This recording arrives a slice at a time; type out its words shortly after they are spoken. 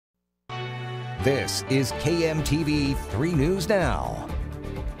This is KMTV 3 News Now.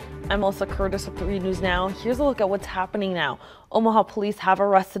 I'm Melissa Curtis with 3 News Now. Here's a look at what's happening now. Omaha police have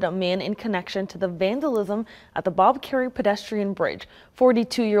arrested a man in connection to the vandalism at the Bob Carey pedestrian bridge.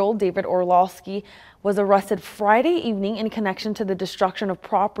 42-year-old David Orlowski was arrested Friday evening in connection to the destruction of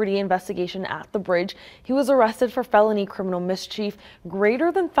property investigation at the bridge. He was arrested for felony criminal mischief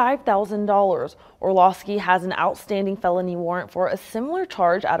greater than $5,000. Orlowski has an outstanding felony warrant for a similar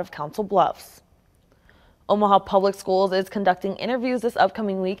charge out of Council Bluffs. Omaha Public Schools is conducting interviews this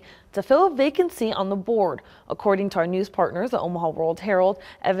upcoming week to fill a vacancy on the board. According to our news partners, the Omaha World Herald,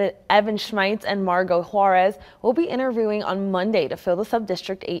 Evan Schmeitz and Margot Juarez will be interviewing on Monday to fill the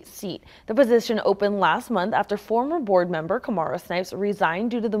Subdistrict 8 seat. The position opened last month after former board member Kamara Snipes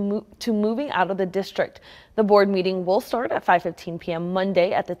resigned due to moving out of the district. The board meeting will start at 5:15 p.m.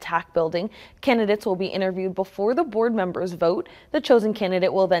 Monday at the TAC building. Candidates will be interviewed before the board members vote. The chosen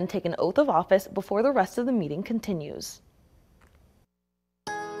candidate will then take an oath of office before the rest of the meeting continues.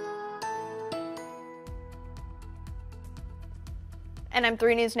 And I'm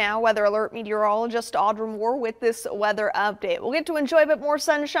 3 News Now Weather Alert meteorologist Audra Moore with this weather update. We'll get to enjoy a bit more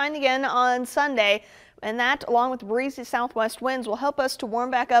sunshine again on Sunday. And that, along with breezy southwest winds, will help us to warm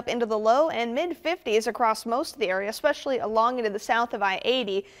back up into the low and mid 50s across most of the area, especially along into the south of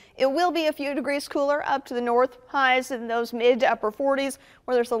I-80. It will be a few degrees cooler up to the north, highs in those mid to upper 40s,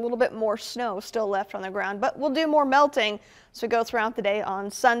 where there's a little bit more snow still left on the ground. But we'll do more melting as we go throughout the day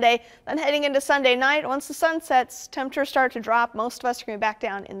on Sunday. Then heading into Sunday night, once the sun sets, temperatures start to drop. Most of us are going to be back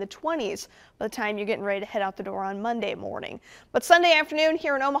down in the 20s by the time you're getting ready to head out the door on Monday morning. But Sunday afternoon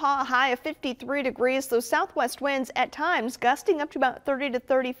here in Omaha, a high of 53 degrees. Those southwest winds at times gusting up to about 30 to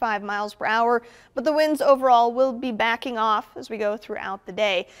 35 miles per hour. But the winds overall will be backing off as we go throughout the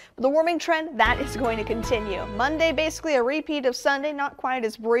day. But the warming trend, that is going to continue. Monday, basically a repeat of Sunday, not quite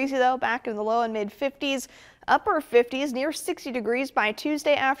as breezy though, back in the low and mid 50s. Upper 50s, near 60 degrees by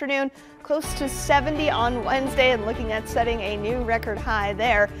Tuesday afternoon, close to 70 on Wednesday, and looking at setting a new record high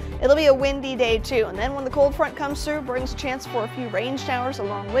there. It'll be a windy day too, and then when the cold front comes through, brings a chance for a few rain showers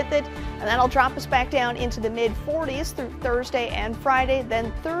along with it, and that'll drop us back down into the mid 40s through Thursday and Friday,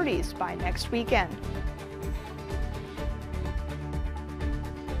 then 30s by next weekend.